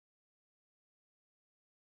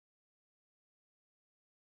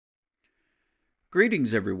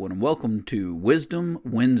Greetings, everyone, and welcome to Wisdom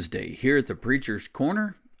Wednesday here at the Preacher's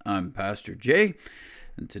Corner. I'm Pastor Jay,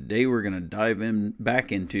 and today we're going to dive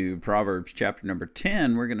back into Proverbs chapter number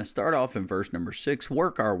 10. We're going to start off in verse number 6,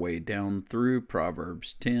 work our way down through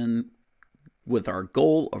Proverbs 10 with our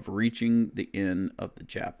goal of reaching the end of the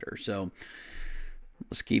chapter. So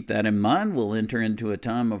let's keep that in mind. We'll enter into a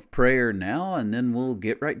time of prayer now, and then we'll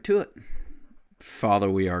get right to it. Father,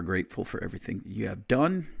 we are grateful for everything that you have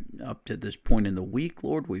done up to this point in the week,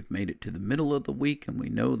 Lord. We've made it to the middle of the week, and we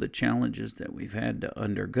know the challenges that we've had to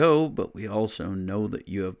undergo, but we also know that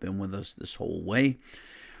you have been with us this whole way.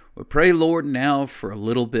 We pray, Lord, now for a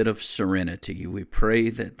little bit of serenity. We pray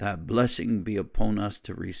that thy blessing be upon us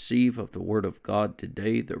to receive of the word of God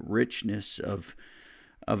today, the richness of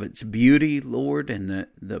its beauty, Lord, and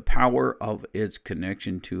the power of its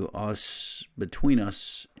connection to us, between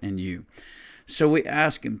us and you. So we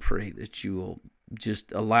ask and pray that you will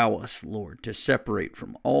just allow us, Lord, to separate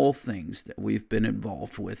from all things that we've been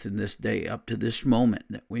involved with in this day up to this moment,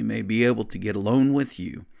 that we may be able to get alone with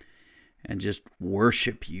you and just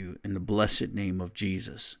worship you in the blessed name of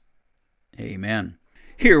Jesus. Amen.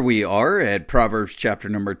 Here we are at Proverbs chapter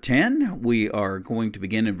number 10. We are going to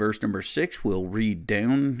begin in verse number 6. We'll read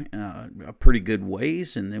down a pretty good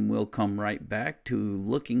ways, and then we'll come right back to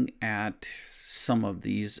looking at some of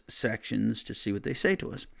these sections to see what they say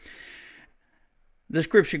to us. The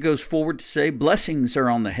scripture goes forward to say, blessings are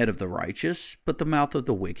on the head of the righteous, but the mouth of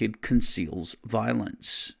the wicked conceals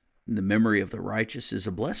violence. The memory of the righteous is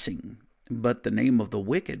a blessing, but the name of the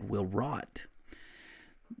wicked will rot.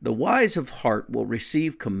 The wise of heart will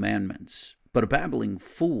receive commandments, but a babbling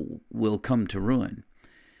fool will come to ruin.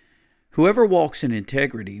 Whoever walks in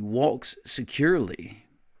integrity walks securely,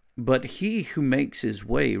 but he who makes his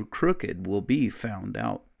way crooked will be found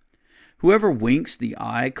out. Whoever winks the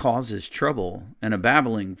eye causes trouble, and a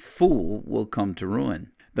babbling fool will come to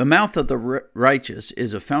ruin. The mouth of the righteous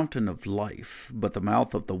is a fountain of life, but the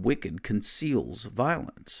mouth of the wicked conceals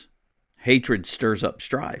violence. Hatred stirs up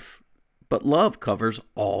strife, but love covers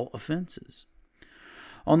all offenses.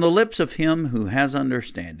 On the lips of him who has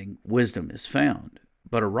understanding, wisdom is found,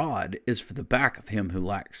 but a rod is for the back of him who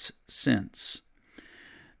lacks sense.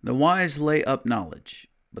 The wise lay up knowledge,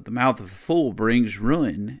 but the mouth of a fool brings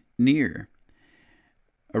ruin near.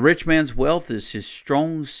 A rich man's wealth is his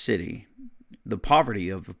strong city. The poverty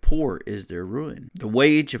of the poor is their ruin. The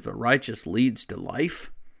wage of the righteous leads to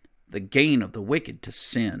life, the gain of the wicked to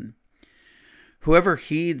sin. Whoever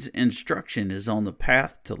heeds instruction is on the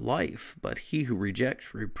path to life, but he who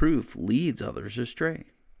rejects reproof leads others astray.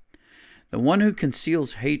 The one who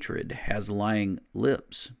conceals hatred has lying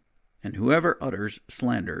lips, and whoever utters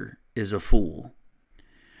slander is a fool.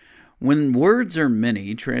 When words are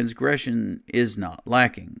many, transgression is not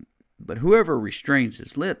lacking, but whoever restrains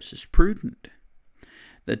his lips is prudent.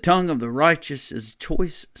 The tongue of the righteous is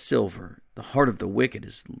choice silver, the heart of the wicked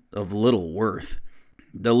is of little worth.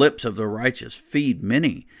 The lips of the righteous feed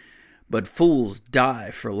many, but fools die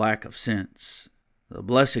for lack of sense. The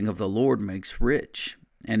blessing of the Lord makes rich,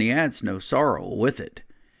 and he adds no sorrow with it.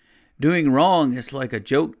 Doing wrong is like a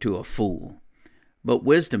joke to a fool, but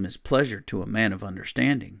wisdom is pleasure to a man of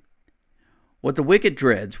understanding. What the wicked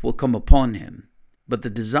dreads will come upon him, but the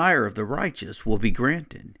desire of the righteous will be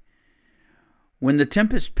granted. When the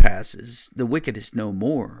tempest passes, the wicked is no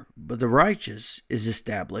more, but the righteous is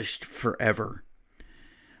established forever.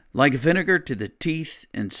 Like vinegar to the teeth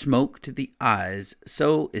and smoke to the eyes,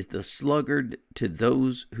 so is the sluggard to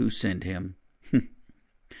those who send him.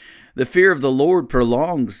 The fear of the Lord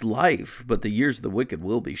prolongs life, but the years of the wicked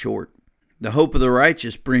will be short. The hope of the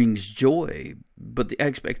righteous brings joy, but the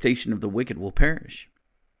expectation of the wicked will perish.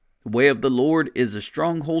 The way of the Lord is a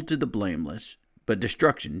stronghold to the blameless, but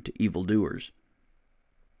destruction to evildoers.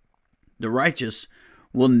 The righteous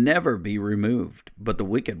will never be removed, but the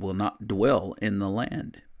wicked will not dwell in the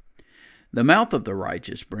land. The mouth of the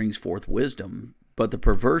righteous brings forth wisdom, but the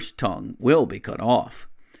perverse tongue will be cut off.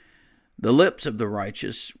 The lips of the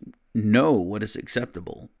righteous know what is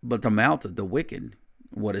acceptable, but the mouth of the wicked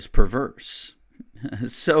what is perverse.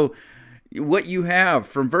 So what you have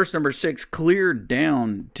from verse number 6 clear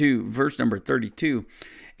down to verse number 32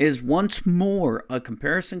 is once more a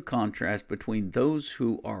comparison contrast between those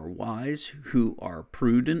who are wise, who are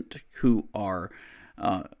prudent, who are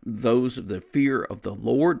those of the fear of the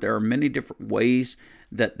Lord. There are many different ways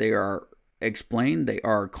that they are explained. They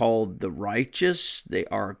are called the righteous. They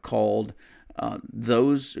are called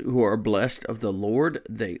those who are blessed of the Lord.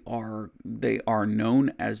 They are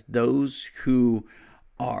known as those who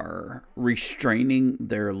are restraining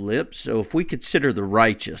their lips. So if we consider the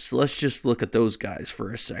righteous, let's just look at those guys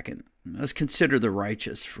for a second. Let's consider the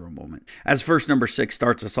righteous for a moment. As verse number 6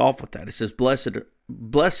 starts us off with that, it says,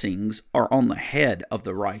 blessings are on the head of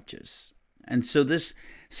the righteous. And so this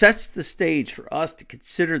sets the stage for us to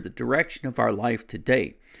consider the direction of our life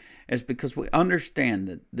today, is because we understand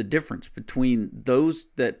that the difference between those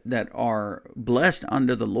that are blessed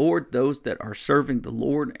under the Lord, those that are serving the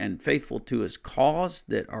Lord and faithful to his cause,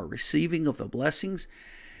 that are receiving of the blessings,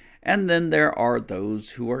 and then there are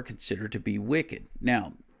those who are considered to be wicked.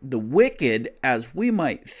 Now, the wicked, as we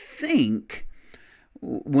might think,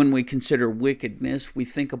 when we consider wickedness, we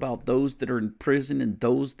think about those that are in prison and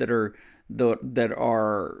those that are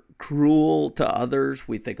cruel to others.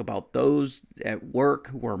 We think about those at work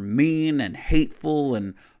who are mean and hateful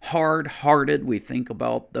and hard-hearted. We think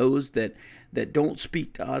about those that don't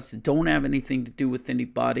speak to us, that don't have anything to do with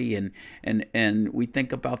anybody, and we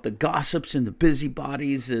think about the gossips and the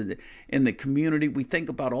busybodies in the community. We think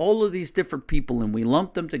about all of these different people, and we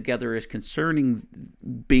lump them together as concerning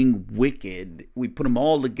being wicked. We put them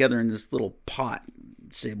all together in this little pot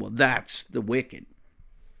and say, well, that's the wicked.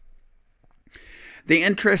 The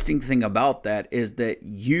interesting thing about that is that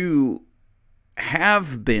you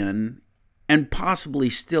have been and possibly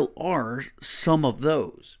still are some of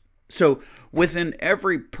those. So within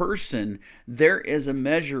every person, there is a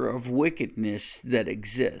measure of wickedness that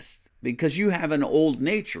exists because you have an old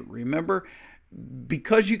nature. Remember,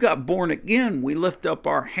 because you got born again, we lift up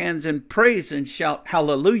our hands in praise and shout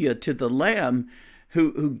hallelujah to the Lamb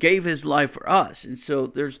who gave his life for us. And so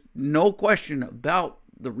there's no question about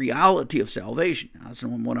the reality of salvation. That's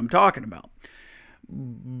what I'm talking about.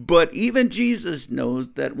 But even Jesus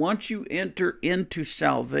knows that once you enter into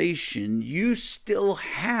salvation, you still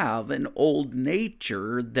have an old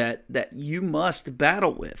nature that you must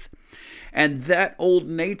battle with. And that old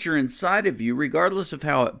nature inside of you, regardless of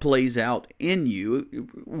how it plays out in you,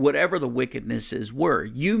 whatever the wickednesses were,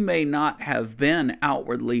 you may not have been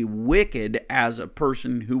outwardly wicked as a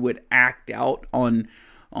person who would act out on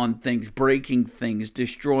things, breaking things,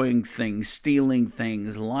 destroying things, stealing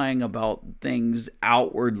things, lying about things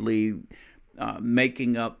outwardly,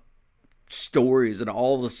 making up stories and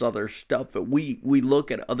all this other stuff that we look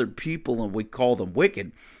at other people and we call them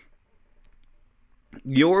wicked.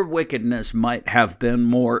 Your wickedness might have been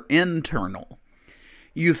more internal.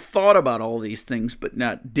 You thought about all these things but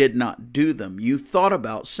did not do them. You thought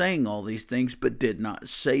about saying all these things but did not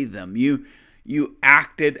say them. You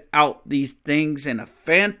acted out these things in a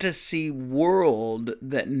fantasy world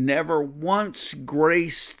that never once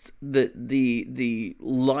graced the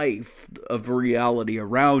life of reality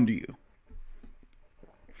around you.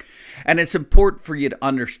 And it's important for you to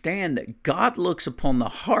understand that God looks upon the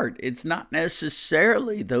heart. It's not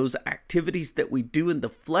necessarily those activities that we do in the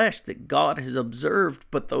flesh that God has observed,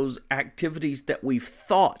 but those activities that we've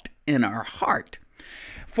thought in our heart.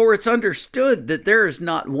 For it's understood that there is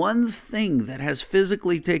not one thing that has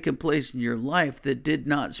physically taken place in your life that did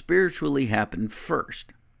not spiritually happen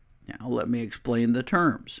first. Now, let me explain the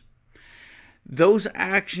terms. Those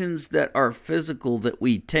actions that are physical that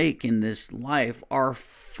we take in this life are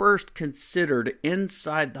first considered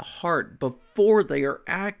inside the heart before they are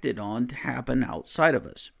acted on to happen outside of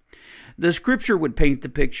us. The scripture would paint the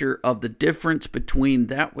picture of the difference between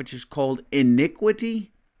that which is called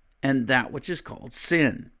iniquity and that which is called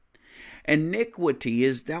sin. Iniquity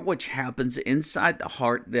is that which happens inside the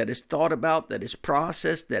heart that is thought about, that is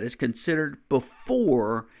processed, that is considered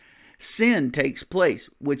before sin takes place,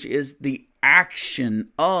 which is the action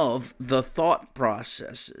of the thought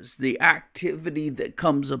processes, the activity that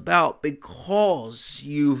comes about because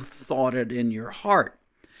you've thought it in your heart.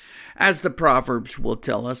 As the Proverbs will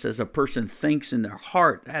tell us, as a person thinks in their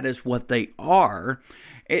heart, that is what they are.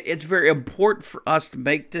 It's very important for us to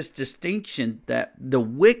make this distinction that the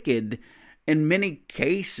wicked, in many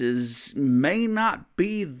cases, may not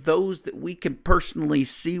be those that we can personally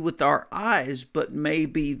see with our eyes, but may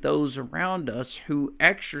be those around us who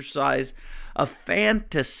exercise a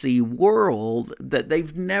fantasy world that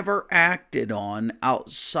they've never acted on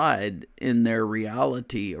outside in their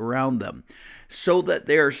reality around them, so that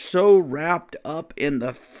they're so wrapped up in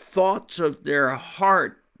the thoughts of their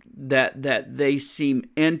heart that they seem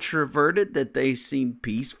introverted, that they seem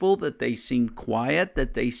peaceful, that they seem quiet,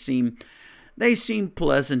 that they seem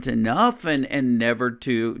pleasant enough and never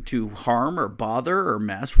to harm or bother or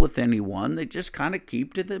mess with anyone. They just kind of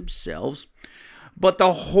keep to themselves. But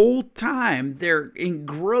the whole time they're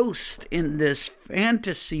engrossed in this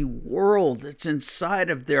fantasy world that's inside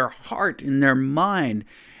of their heart, in their mind.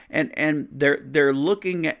 and they're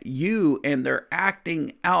looking at you, and they're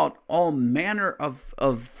acting out all manner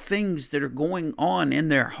of things that are going on in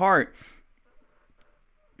their heart,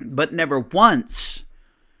 but never once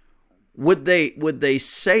would they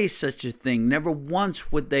say such a thing. Never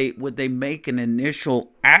once would they make an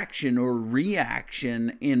initial action or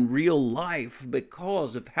reaction in real life,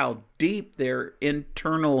 because of how deep their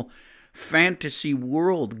internal fantasy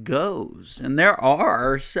world goes. And there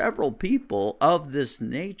are several people of this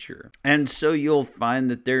nature. And so you'll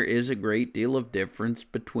find that there is a great deal of difference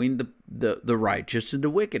between the righteous and the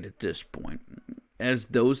wicked at this point, as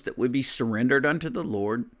those that would be surrendered unto the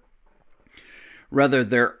Lord, whether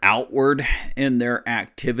they're outward in their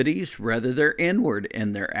activities, whether they're inward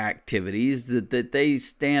in their activities, that they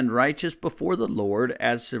stand righteous before the Lord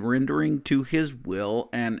as surrendering to His will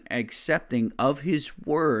and accepting of His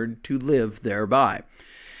word to live thereby.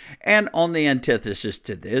 And on the antithesis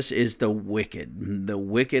to this is the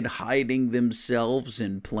wicked hiding themselves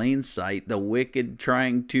in plain sight, the wicked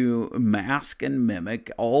trying to mask and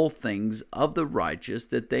mimic all things of the righteous,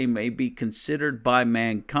 that they may be considered by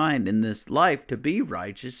mankind in this life to be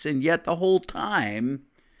righteous, and yet the whole time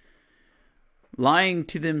lying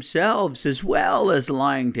to themselves as well as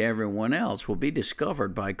lying to everyone else will be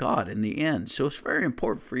discovered by God in the end. So it's very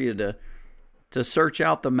important for you to search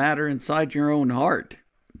out the matter inside your own heart.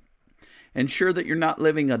 Ensure that you're not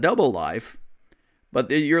living a double life, but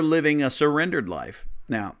that you're living a surrendered life.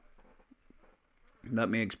 Now, let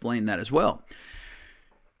me explain that as well.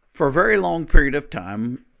 For a very long period of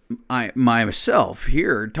time, I myself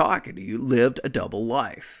here talking to you lived a double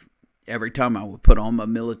life. Every time I would put on my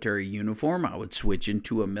military uniform, I would switch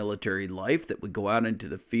into a military life that would go out into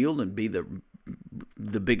the field and be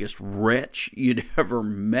the biggest wretch you'd ever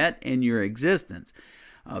met in your existence.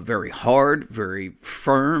 Very hard, very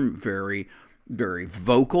firm, very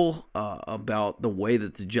vocal about the way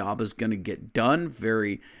that the job is going to get done.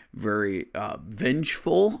 Very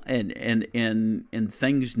vengeful and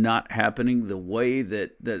things not happening the way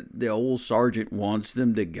that the old sergeant wants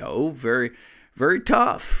them to go. Very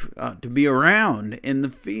tough to be around in the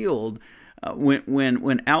field.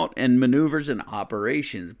 When out in maneuvers and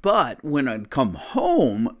operations. But when I'd come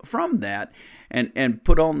home from that and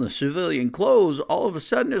put on the civilian clothes, all of a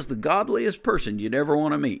sudden is the godliest person you'd ever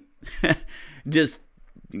want to meet. Just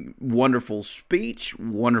wonderful speech,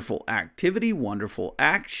 wonderful activity, wonderful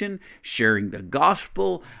action, sharing the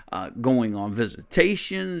gospel, going on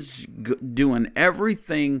visitations, doing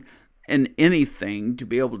everything and anything to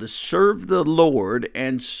be able to serve the Lord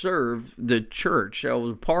and serve the church I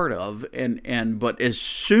was a part of. But as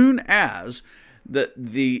soon as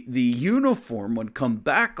the uniform would come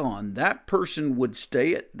back on, that person would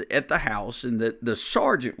stay at the house, and the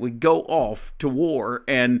sergeant would go off to war,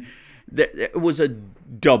 and it was a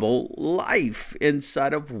double life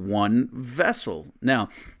inside of one vessel. Now,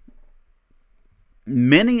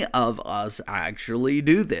 many of us actually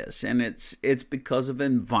do this, and it's because of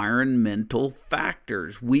environmental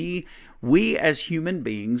factors. We as human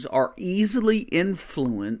beings are easily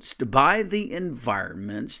influenced by the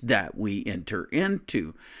environments that we enter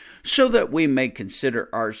into, so that we may consider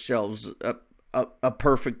ourselves a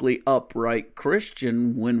perfectly upright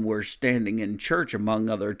Christian when we're standing in church among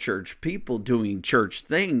other church people, doing church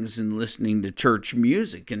things and listening to church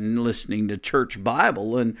music and listening to church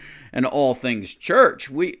Bible and all things church.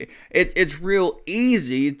 It's real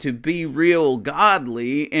easy to be real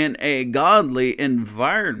godly in a godly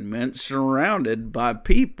environment, surrounded by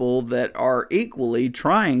people that are equally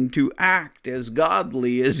trying to act as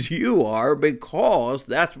godly as you are, because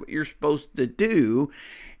that's what you're supposed to do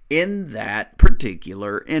in that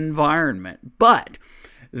particular environment. But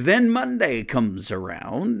then Monday comes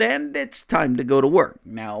around and it's time to go to work.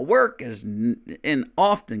 Now, work is, in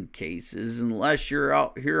often cases, unless you're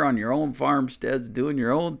out here on your own farmsteads doing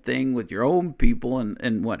your own thing with your own people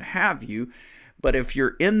and what have you, but if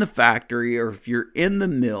you're in the factory, or if you're in the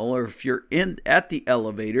mill, or if you're at the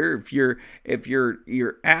elevator, if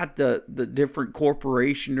you're at the different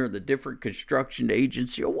corporation or the different construction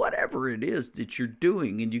agency, or whatever it is that you're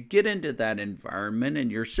doing, and you get into that environment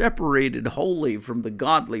and you're separated wholly from the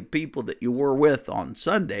godly people that you were with on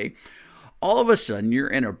Sunday, all of a sudden you're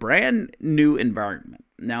in a brand new environment.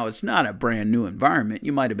 Now, it's not a brand new environment.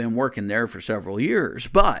 You might have been working there for several years,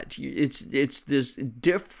 but it's this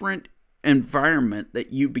different environment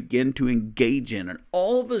that you begin to engage in, and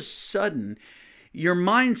all of a sudden your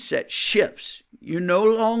mindset shifts. You're no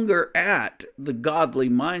longer at the godly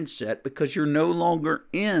mindset because you're no longer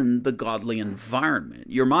in the godly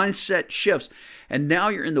environment. Your mindset shifts, and now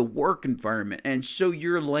you're in the work environment, and so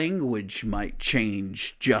your language might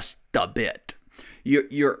change just a bit.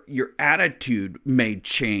 Your attitude may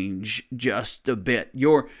change just a bit.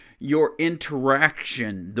 Your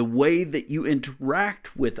interaction, the way that you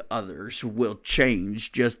interact with others will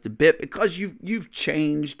change just a bit because you've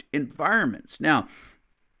changed environments. Now,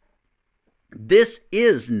 this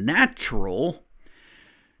is natural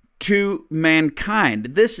to mankind.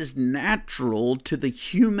 This is natural to the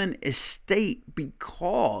human estate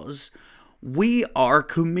because we are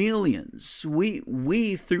chameleons.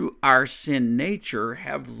 We through our sin nature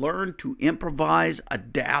have learned to improvise,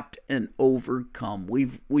 adapt, and overcome.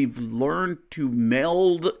 We've learned to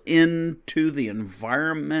meld into the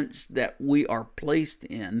environments that we are placed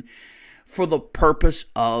in for the purpose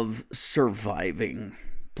of surviving,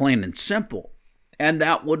 plain and simple. And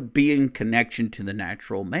that would be in connection to the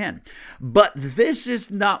natural man. But this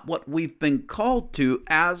is not what we've been called to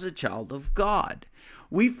as a child of God.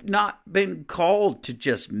 We've not been called to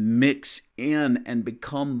just mix in and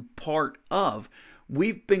become part of.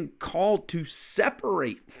 We've been called to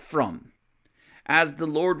separate from. As the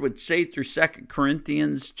Lord would say through 2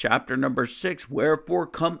 Corinthians chapter number 6, wherefore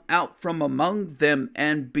come out from among them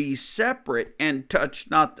and be separate and touch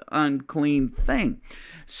not the unclean thing.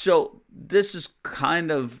 So this is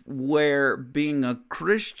kind of where being a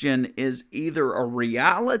Christian is either a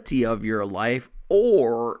reality of your life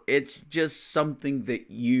or it's just something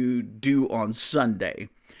that you do on Sunday.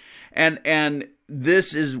 And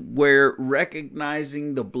this is where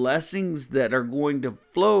recognizing the blessings that are going to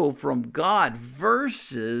flow from God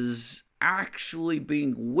versus actually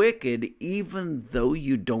being wicked, even though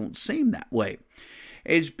you don't seem that way,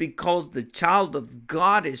 is because the child of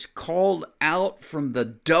God is called out from the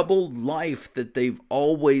double life that they've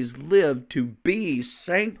always lived to be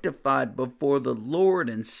sanctified before the Lord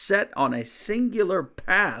and set on a singular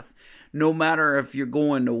path. No matter if you're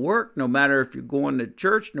going to work, no matter if you're going to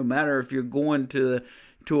church, no matter if you're going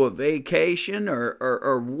to a vacation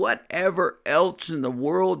or whatever else in the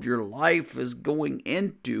world your life is going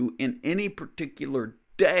into in any particular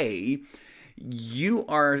day, you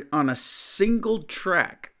are on a single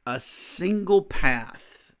track, a single path.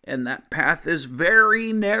 And that path is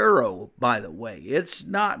very narrow, by the way. It's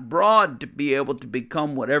not broad to be able to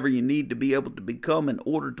become whatever you need to be able to become in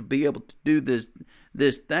order to be able to do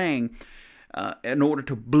this thing, in order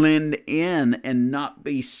to blend in and not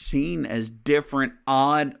be seen as different,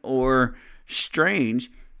 odd, or strange,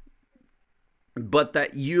 but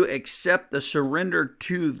that you accept the surrender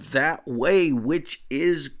to that way, which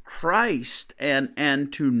is Christ,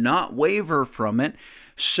 and to not waver from it,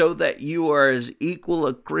 so that you are as equal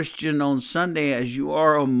a Christian on Sunday as you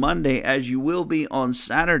are on Monday, as you will be on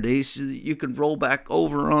Saturday, so that you can roll back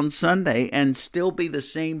over on Sunday and still be the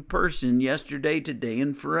same person yesterday, today,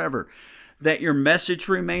 and forever. That your message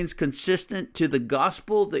remains consistent to the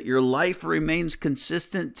gospel, that your life remains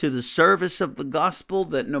consistent to the service of the gospel,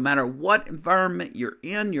 that no matter what environment you're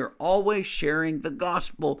in, you're always sharing the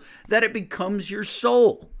gospel, that it becomes your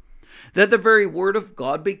soul. That the very word of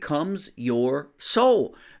God becomes your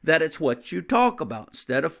soul. That it's what you talk about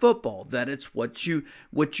instead of football. That it's what you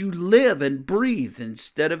live and breathe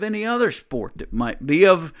instead of any other sport that might be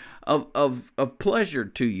of pleasure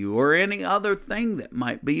to you, or any other thing that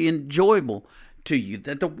might be enjoyable to you.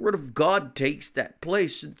 That the word of God takes that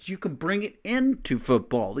place so that you can bring it into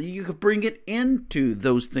football. That you can bring it into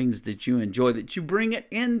those things that you enjoy. That you bring it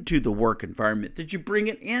into the work environment. That you bring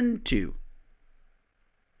it into.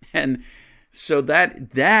 And so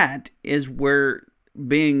that is where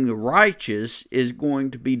being righteous is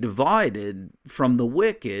going to be divided from the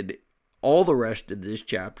wicked, all the rest of this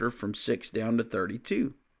chapter from 6 down to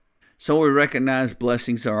 32. So we recognize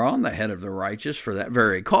blessings are on the head of the righteous for that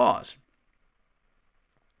very cause.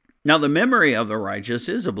 Now the memory of the righteous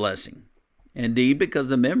is a blessing, indeed, because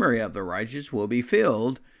the memory of the righteous will be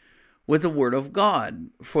filled with the word of God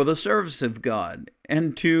for the service of God,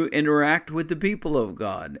 and to interact with the people of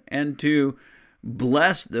God, and to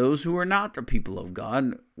bless those who are not the people of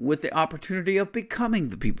God with the opportunity of becoming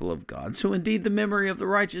the people of God. So indeed, the memory of the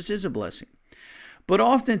righteous is a blessing. But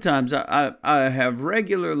oftentimes I have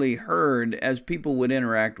regularly heard, as people would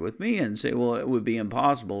interact with me and say, well, it would be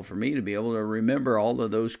impossible for me to be able to remember all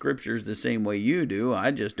of those scriptures the same way you do.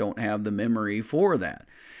 I just don't have the memory for that.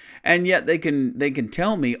 And yet they can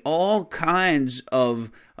tell me all kinds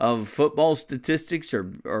of football statistics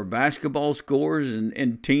or basketball scores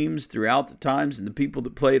and teams throughout the times and the people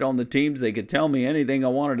that played on the teams. They could tell me anything I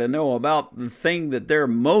wanted to know about the thing that they're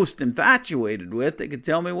most infatuated with. They could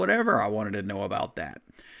tell me whatever I wanted to know about that.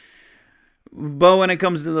 But when it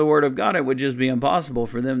comes to the Word of God, it would just be impossible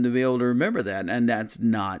for them to be able to remember that. And that's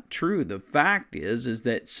not true. The fact is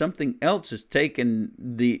that something else has taken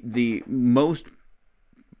the most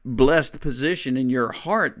blessed position in your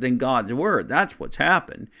heart than God's word. That's what's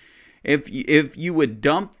happened. If you would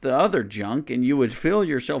dump the other junk and you would fill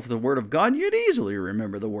yourself with the Word of God, you'd easily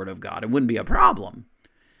remember the Word of God. It wouldn't be a problem.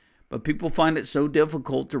 But people find it so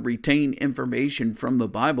difficult to retain information from the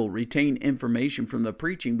Bible, retain information from the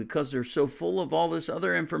preaching, because they're so full of all this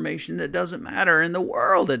other information that doesn't matter. In the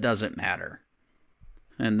world, it doesn't matter.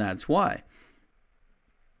 And that's why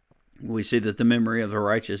we see that the memory of the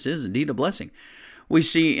righteous is indeed a blessing. We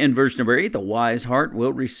see in verse number 8, the wise heart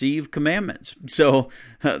will receive commandments. So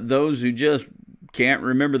those who just can't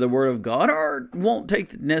remember the Word of God or won't take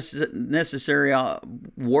the necessary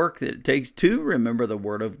work that it takes to remember the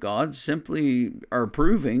Word of God simply are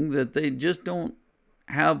proving that they just don't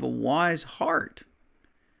have a wise heart,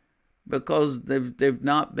 because they've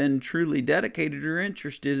not been truly dedicated or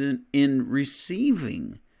interested in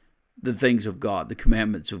receiving the things of God, the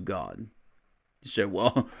commandments of God. You say,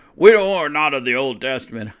 well, we are not of the Old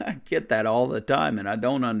Testament. I get that all the time, and I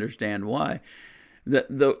don't understand why.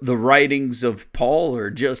 The writings of Paul are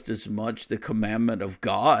just as much the commandment of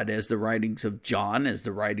God as the writings of John, as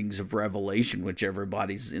the writings of Revelation, which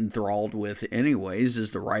everybody's enthralled with anyways,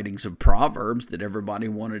 as the writings of Proverbs that everybody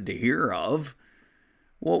wanted to hear of.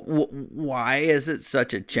 Well, why is it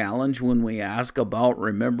such a challenge when we ask about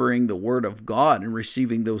remembering the Word of God and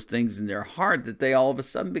receiving those things in their heart that they all of a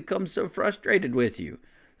sudden become so frustrated with you?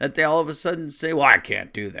 That they all of a sudden say, well, I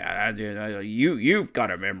can't do that. You've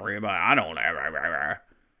got a memory about it. I don't have.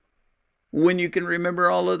 When you can remember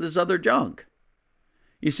all of this other junk.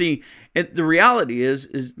 You see, the reality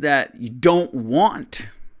is that you don't want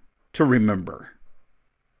to remember.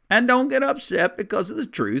 And don't get upset because of the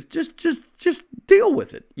truth. Just deal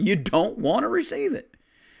with it. You don't want to receive it.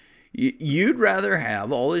 You'd rather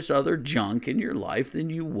have all this other junk in your life than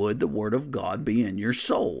you would the Word of God be in your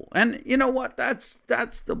soul. And you know what? That's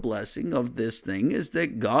the blessing of this thing, is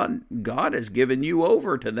that God has given you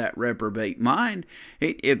over to that reprobate mind.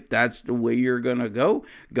 If that's the way you're going to go,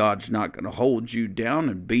 God's not going to hold you down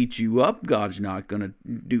and beat you up. God's not going to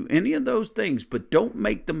do any of those things. But don't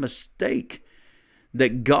make the mistake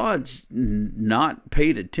that God's not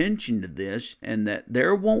paid attention to this, and that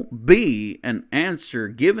there won't be an answer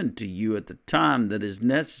given to you at the time that is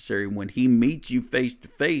necessary. When He meets you face to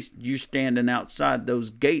face, you're standing outside those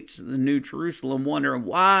gates of the New Jerusalem wondering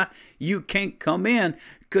why you can't come in,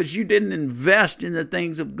 because you didn't invest in the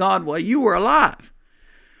things of God while you were alive.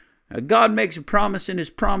 God makes a promise, and His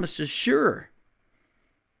promise is sure.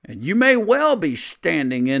 And you may well be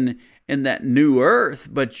standing in that new earth,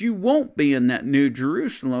 but you won't be in that new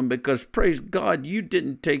Jerusalem, because, praise God, you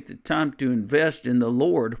didn't take the time to invest in the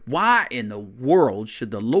Lord. Why in the world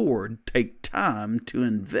should the Lord take time to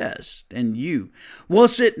invest in you?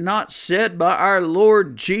 Was it not said by our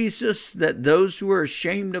Lord Jesus that those who are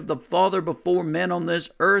ashamed of the Father before men on this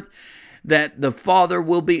earth, that the Father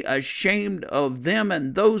will be ashamed of them,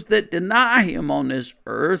 and those that deny Him on this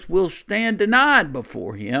earth will stand denied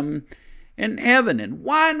before Him in heaven? And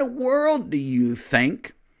why in the world do you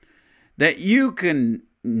think that you can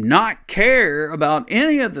not care about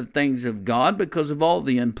any of the things of God because of all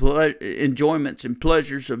the enjoyments and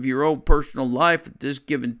pleasures of your own personal life at this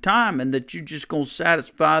given time, and that you're just going to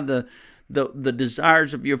satisfy the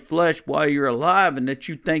desires of your flesh while you're alive, and that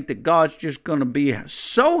you think that God's just going to be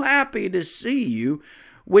so happy to see you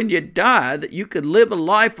when you die that you could live a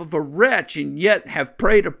life of a wretch and yet have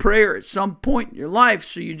prayed a prayer at some point in your life,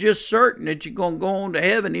 so you're just certain that you're going to go on to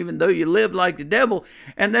heaven even though you live like the devil,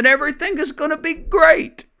 and that everything is going to be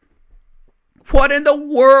great? What in the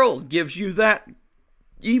world gives you that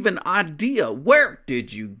even idea? Where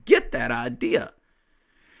did you get that idea?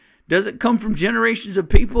 Does it come from generations of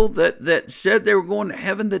people that said they were going to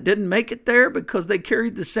heaven that didn't make it there because they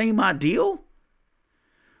carried the same ideal?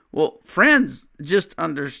 Well, friends, just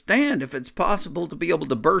understand, if it's possible to be able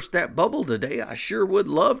to burst that bubble today, I sure would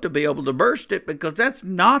love to be able to burst it, because that's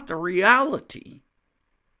not the reality.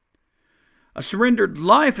 A surrendered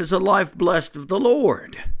life is a life blessed of the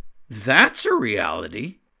Lord. That's a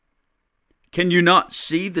reality. Can you not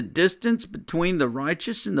see the distance between the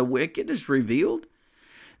righteous and the wicked is revealed?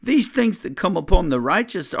 These things that come upon the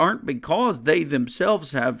righteous aren't because they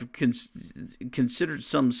themselves have considered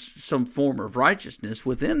some form of righteousness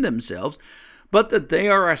within themselves, but that they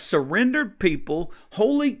are a surrendered people,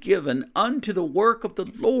 wholly given unto the work of the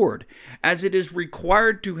Lord, as it is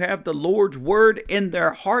required to have the Lord's word in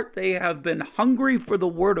their heart. They have been hungry for the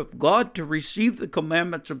word of God, to receive the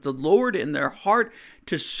commandments of the Lord in their heart,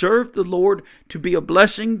 to serve the Lord, to be a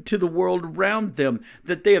blessing to the world around them,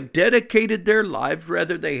 that they have dedicated their lives,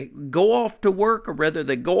 whether they go off to work or whether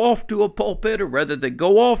they go off to a pulpit or whether they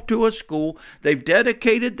go off to a school. They've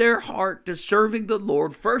dedicated their heart to serving the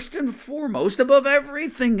Lord first and foremost above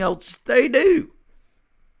everything else they do.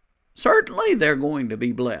 Certainly they're going to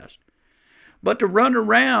be blessed. But to run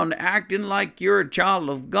around acting like you're a child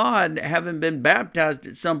of God, having been baptized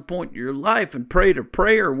at some point in your life and prayed a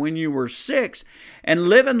prayer when you were 6, and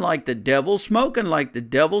living like the devil, smoking like the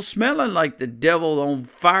devil, smelling like the devil, on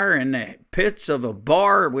fire in the pits of a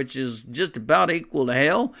bar, which is just about equal to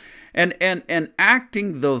hell, and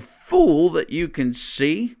acting the fool that you can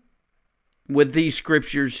see with these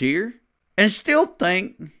scriptures here, and still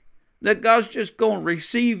think that God's just going to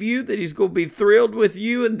receive you, that he's going to be thrilled with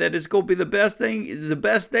you, and that it's going to be the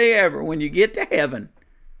best day ever when you get to heaven.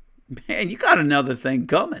 Man, you got another thing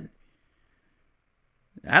coming.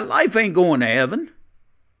 That life ain't going to heaven.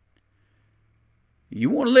 You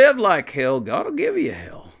want to live like hell, God will give you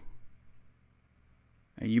hell.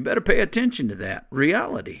 And you better pay attention to that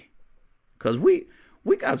reality. Because we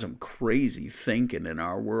got some crazy thinking in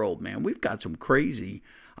our world, man. We've got some crazy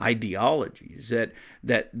ideologies that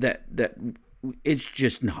it's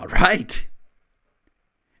just not right.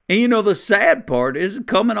 And you know, the sad part is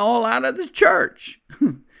coming all out of the church.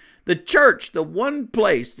 The church, the one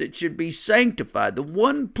place that should be sanctified, the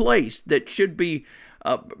one place that should be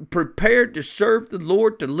prepared to serve the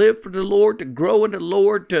Lord, to live for the Lord, to grow in the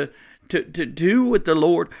Lord, to do with the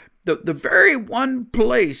Lord. The very one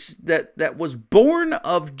place that was born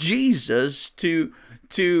of Jesus to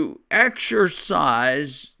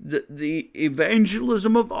exercise the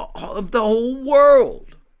evangelism of the whole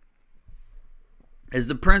world is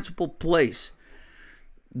the principal place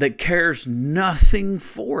that cares nothing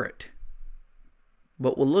for it.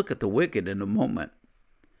 But we'll look at the wicked in a moment.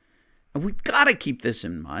 And we've got to keep this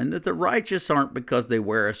in mind, that the righteous aren't because they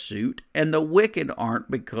wear a suit, and the wicked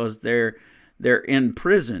aren't because they're in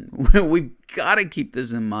prison. We've got to keep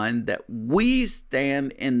this in mind, that we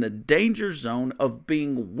stand in the danger zone of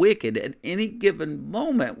being wicked at any given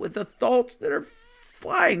moment with the thoughts that are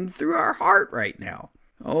flying through our heart right now.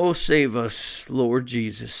 Oh, save us, Lord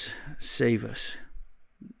Jesus. Save us.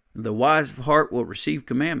 The wise of heart will receive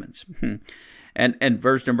commandments. And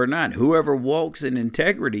verse number 9, whoever walks in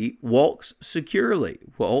integrity walks securely.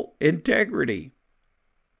 Well, integrity.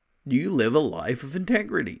 Do you live a life of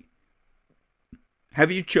integrity?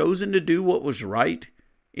 Have you chosen to do what was right,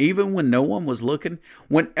 even when no one was looking?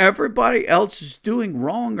 When everybody else is doing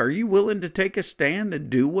wrong, are you willing to take a stand and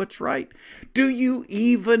do what's right? Do you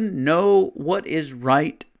even know what is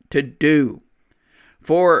right to do?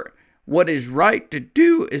 For what is right to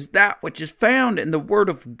do is that which is found in the Word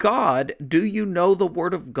of God. Do you know the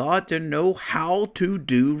Word of God to know how to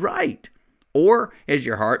do right? Or is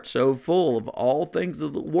your heart so full of all things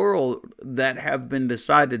of the world that have been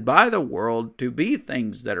decided by the world to be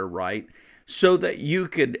things that are right, so that you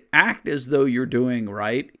could act as though you're doing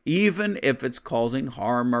right, even if it's causing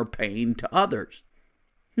harm or pain to others?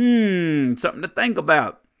 Something to think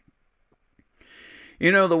about.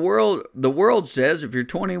 You know, the world says if you're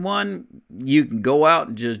 21, you can go out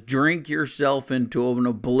and just drink yourself into an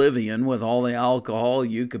oblivion with all the alcohol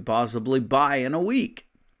you could possibly buy in a week.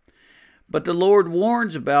 But the Lord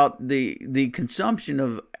warns about the consumption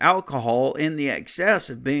of alcohol in the excess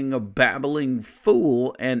of being a babbling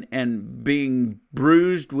fool and being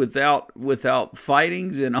bruised without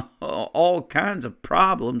fightings and all kinds of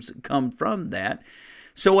problems that come from that.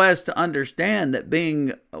 So as to understand that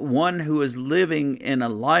being one who is living in a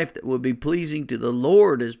life that would be pleasing to the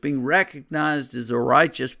Lord, is being recognized as a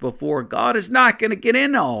righteous before God, is not going to get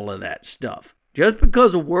into all of that stuff. Just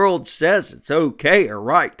because the world says it's okay or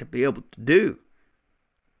right to be able to do,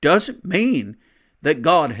 doesn't mean that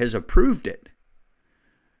God has approved it.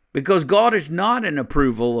 Because God is not in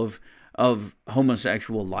approval of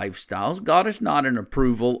homosexual lifestyles. God is not in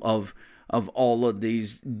approval of all of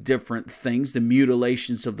these different things, the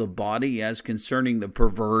mutilations of the body as concerning the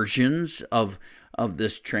perversions of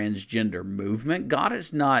this transgender movement. God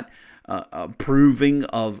is not approving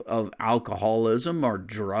of alcoholism or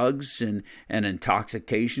drugs and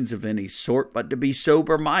intoxications of any sort, but to be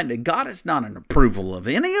sober-minded. God is not an approval of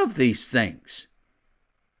any of these things.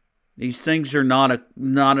 These things are not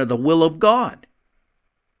of the will of God.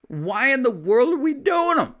 Why in the world are we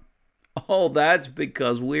doing them? Oh, that's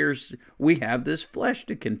because we have this flesh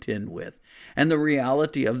to contend with, and the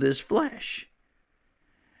reality of this flesh.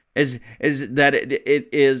 is that it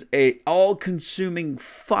is a all-consuming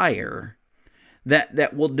fire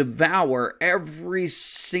that will devour every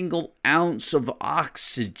single ounce of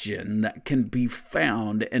oxygen that can be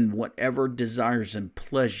found in whatever desires and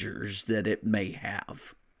pleasures that it may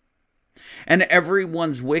have. And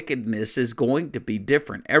everyone's wickedness is going to be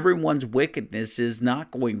different. Everyone's wickedness is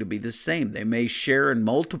not going to be the same. They may share in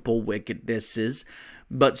multiple wickednesses,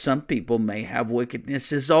 but some people may have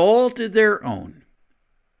wickednesses all to their own.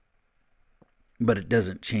 But it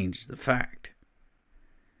doesn't change the fact.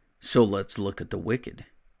 So let's look at the wicked.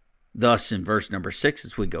 Thus, in verse number 6,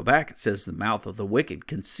 as we go back, it says, the mouth of the wicked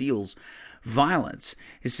conceals violence.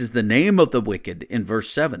 It says, the name of the wicked, in verse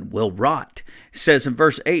 7, will rot. It says in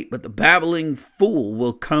verse 8, but the babbling fool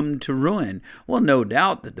will come to ruin. Well, no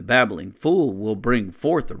doubt that the babbling fool will bring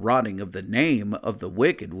forth the rotting of the name of the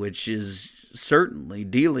wicked, which is certainly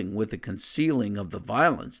dealing with the concealing of the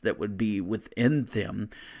violence that would be within them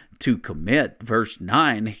to commit. Verse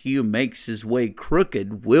 9, he who makes his way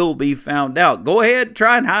crooked will be found out. Go ahead,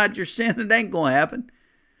 try and hide your sin. It ain't going to happen.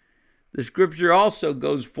 The scripture also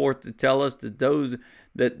goes forth to tell us that those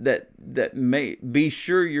that may be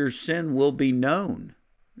sure your sin will be known,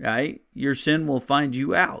 right? Your sin will find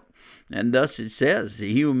you out. And thus it says,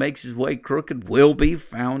 he who makes his way crooked will be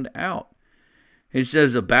found out. It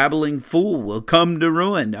says, a babbling fool will come to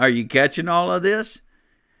ruin. Are you catching all of this?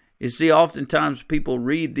 You see, oftentimes people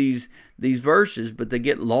read these verses, but they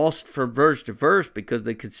get lost from verse to verse because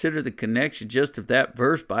they consider the connection just of that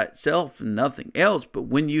verse by itself and nothing else. But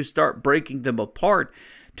when you start breaking them apart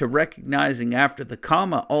to recognizing after the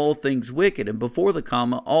comma all things wicked and before the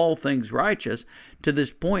comma all things righteous, to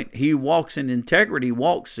this point he walks in integrity,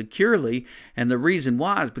 walks securely, and the reason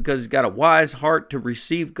why is because he's got a wise heart to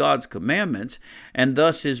receive God's commandments, and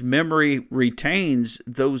thus his memory retains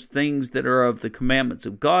those things that are of the commandments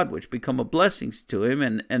of God, which become a blessing to him,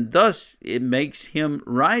 and thus it makes him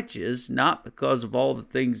righteous, not because of all the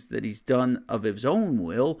things that he's done of his own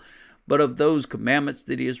will, but of those commandments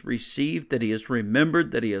that he has received, that he has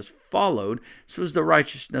remembered, that he has followed. So is the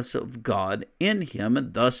righteousness of God in him,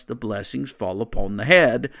 and thus the blessings fall upon the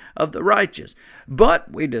head of the righteous.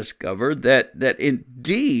 But we discover that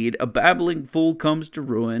indeed a babbling fool comes to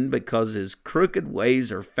ruin because his crooked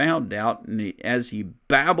ways are found out, and as he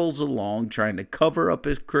babbles along trying to cover up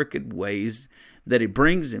his crooked ways, that he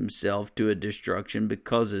brings himself to a destruction,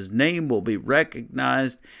 because his name will be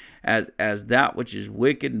recognized as that which is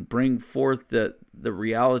wicked, and bring forth the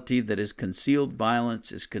reality that his concealed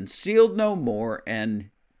violence is concealed no more, and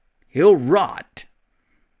he'll rot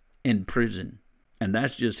in prison. And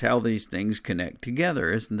that's just how these things connect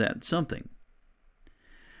together. Isn't that something?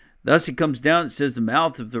 Thus he comes down and says, the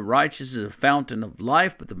mouth of the righteous is a fountain of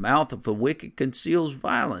life, but the mouth of the wicked conceals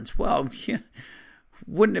violence. Well,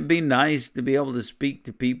 wouldn't it be nice to be able to speak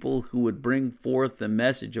to people who would bring forth the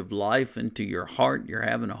message of life into your heart? You're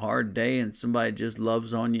having a hard day and somebody just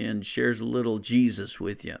loves on you and shares a little Jesus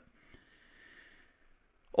with you.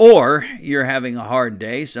 Or you're having a hard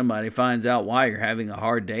day, somebody finds out why you're having a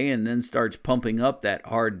hard day and then starts pumping up that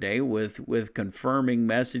hard day with confirming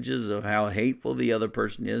messages of how hateful the other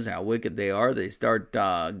person is, how wicked they are. They start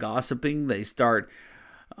gossiping, they start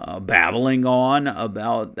babbling on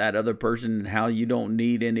about that other person and how you don't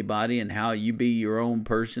need anybody and how you be your own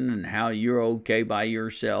person and how you're okay by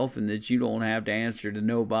yourself and that you don't have to answer to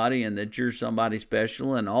nobody and that you're somebody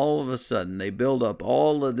special. And all of a sudden they build up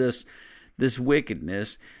all of this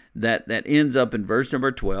wickedness that ends up in verse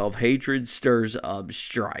number 12. Hatred stirs up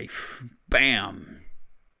strife. Bam.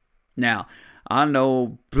 Now, I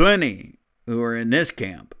know plenty who are in this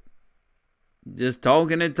camp, just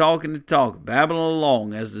talking and talking and talking, babbling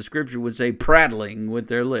along, as the scripture would say, prattling with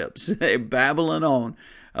their lips. They're babbling on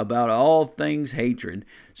about all things hatred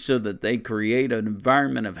so that they create an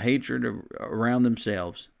environment of hatred around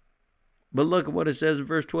themselves. But look at what it says in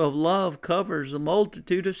verse 12. Love covers a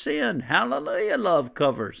multitude of sin. Hallelujah, love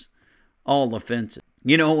covers all offenses.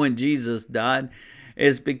 You know, when Jesus died,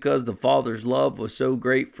 it's because the Father's love was so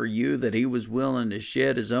great for you that he was willing to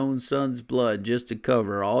shed his own son's blood just to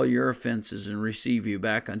cover all your offenses and receive you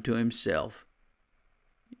back unto himself.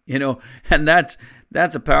 You know, and that's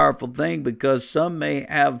a powerful thing, because some may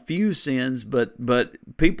have few sins, but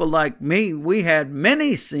people like me, we had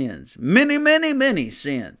many sins, many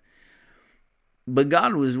sins. But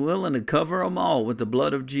God was willing to cover them all with the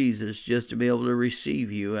blood of Jesus just to be able to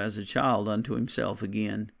receive you as a child unto himself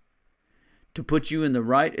again, to put you in the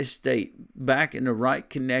right estate, back in the right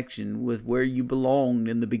connection with where you belonged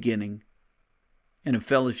in the beginning, in a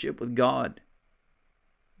fellowship with God.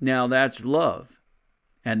 Now that's love,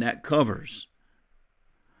 and that covers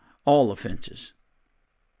all offenses.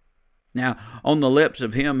 Now, on the lips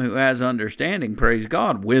of him who has understanding, praise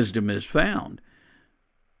God, wisdom is found.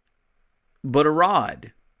 But a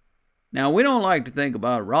rod. Now, we don't like to think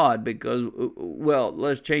about a rod because, well,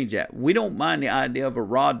 let's change that. We don't mind the idea of a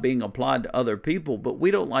rod being applied to other people, but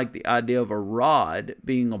we don't like the idea of a rod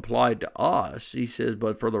being applied to us. He says,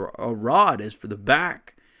 but a rod is for the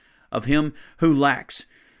back of him who lacks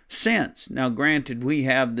sense. Now, granted, we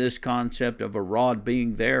have this concept of a rod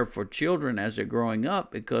being there for children as they're growing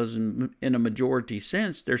up because in a majority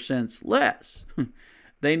sense, they're senseless.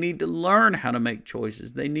 They need to learn how to make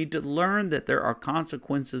choices. They need to learn that there are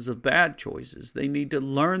consequences of bad choices. They need to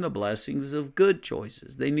learn the blessings of good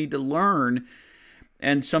choices. They need to learn,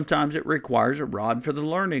 and sometimes it requires a rod for the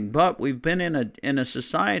learning. But we've been in a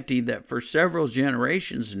society that for several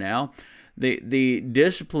generations now, the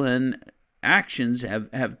discipline actions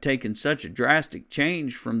have taken such a drastic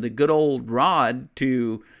change from the good old rod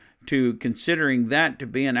to considering that to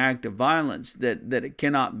be an act of violence that it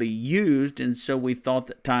cannot be used. And so we thought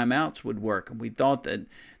that timeouts would work. And we thought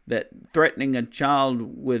that threatening a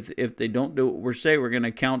child with, if they don't do what we're going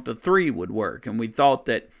to count to 3 would work. And we thought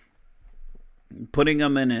that putting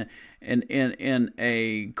them in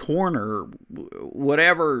a corner,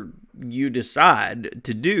 whatever you decide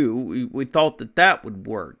to do, we thought that would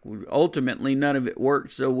work. Ultimately, none of it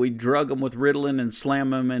worked, so we drug them with Ritalin and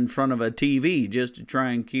slam them in front of a TV just to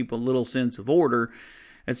try and keep a little sense of order.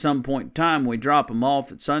 At some point in time, we drop them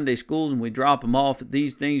off at Sunday schools and we drop them off at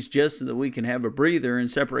these things just so that we can have a breather and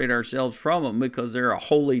separate ourselves from them because they're a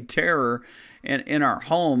holy terror in our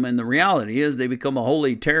home. And the reality is they become a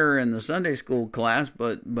holy terror in the Sunday school class,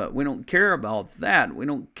 but we don't care about that. We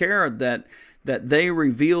don't care that they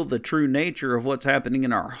reveal the true nature of what's happening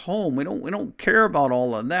in our home. We don't care about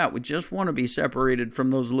all of that. We just want to be separated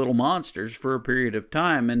from those little monsters for a period of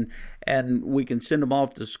time, and we can send them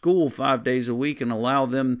off to school 5 days a week and allow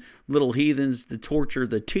them little heathens to torture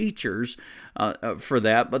the teachers for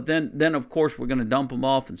that. But then of course we're going to dump them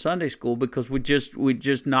off in Sunday school because we're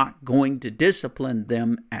just not going to discipline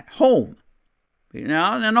them at home.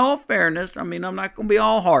 Now, in all fairness, I mean, I'm not going to be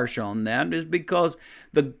all harsh on that, is because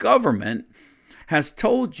the government has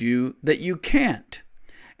told you that you can't.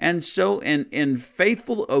 And so in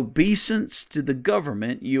faithful obeisance to the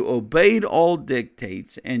government, you obeyed all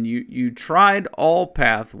dictates and you tried all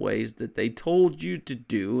pathways that they told you to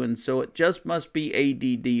do. And so it just must be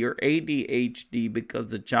ADD or ADHD because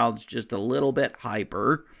the child's just a little bit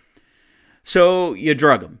hyper. So you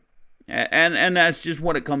drug them. And that's just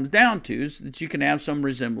what it comes down to, is that you can have some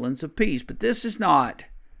resemblance of peace. But this is not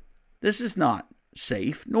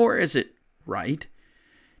safe, nor is it right.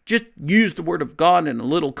 Just use the Word of God and a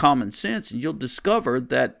little common sense, and you'll discover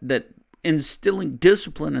that instilling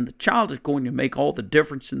discipline in the child is going to make all the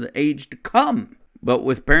difference in the age to come. But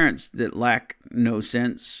with parents that lack no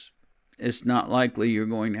sense, it's not likely you're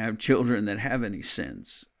going to have children that have any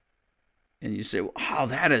sense. And you say, wow,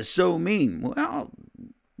 that is so mean. Well,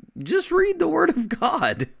 just read the Word of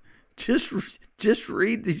God. Just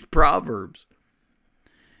read these Proverbs.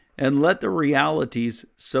 And let the realities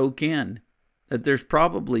soak in. That there's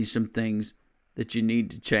probably some things that you need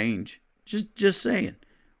to change. Just saying.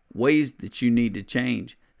 Ways that you need to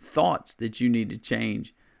change. Thoughts that you need to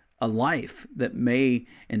change. A life that may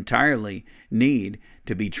entirely need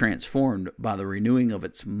to be transformed by the renewing of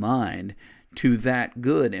its mind to that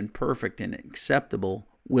good and perfect and acceptable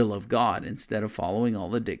will of God, instead of following all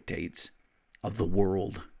the dictates of the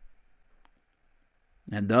world.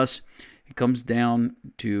 And thus, it comes down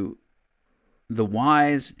to the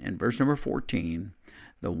wise, in verse number 14,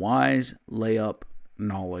 the wise lay up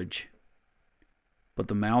knowledge, but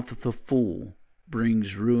the mouth of the fool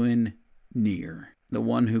brings ruin near. The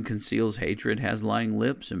one who conceals hatred has lying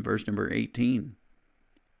lips, in verse number 18,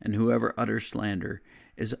 and whoever utters slander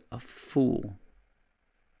is a fool.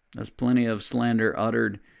 There's plenty of slander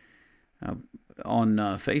uttered on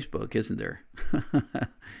Facebook, isn't there?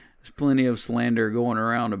 There's plenty of slander going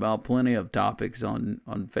around about plenty of topics on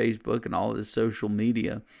Facebook and all this social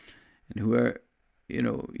media. And whoever,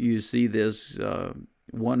 you see this,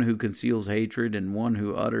 one who conceals hatred and one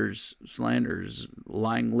who utters slanders,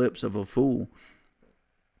 lying lips of a fool.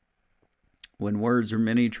 When words are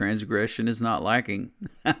many, transgression is not lacking.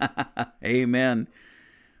 Amen.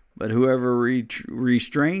 But whoever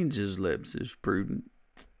restrains his lips is prudent.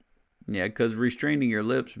 Yeah, because restraining your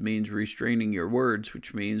lips means restraining your words,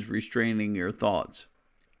 which means restraining your thoughts.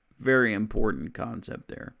 Very important concept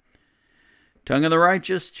there. Tongue of the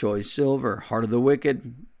righteous, choice silver. Heart of the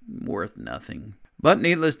wicked, worth nothing. But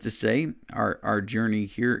needless to say, our journey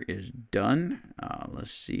here is done.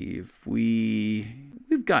 Let's see if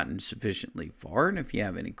we've we've gotten sufficiently far, and if you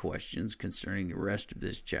have any questions concerning the rest of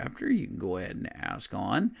this chapter, you can go ahead and ask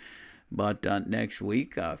on. But next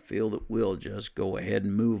week, I feel that we'll just go ahead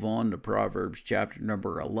and move on to Proverbs chapter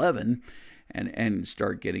number 11 and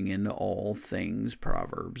start getting into all things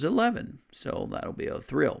Proverbs 11. So that'll be a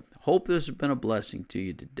thrill. Hope this has been a blessing to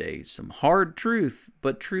you today. Some hard truth,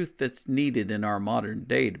 but truth that's needed in our modern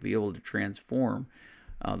day to be able to transform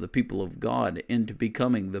the people of God into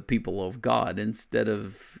becoming the people of God instead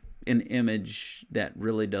of an image that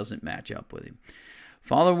really doesn't match up with Him.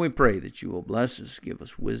 Father, we pray that you will bless us, give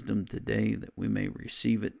us wisdom today, that we may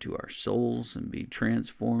receive it to our souls and be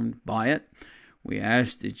transformed by it. We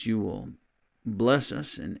ask that you will bless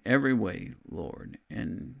us in every way, Lord.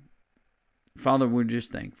 And Father, we're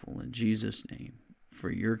just thankful in Jesus' name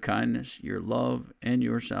for your kindness, your love, and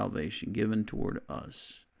your salvation given toward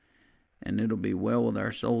us. And it'll be well with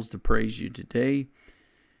our souls to praise you today.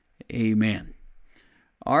 Amen.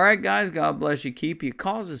 All right, guys, God bless you. Keep you,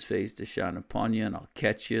 cause His face to shine upon you, and I'll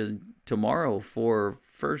catch you tomorrow for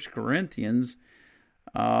 1 Corinthians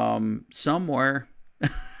somewhere.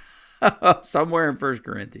 Somewhere in 1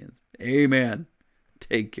 Corinthians. Amen.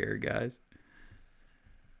 Take care, guys.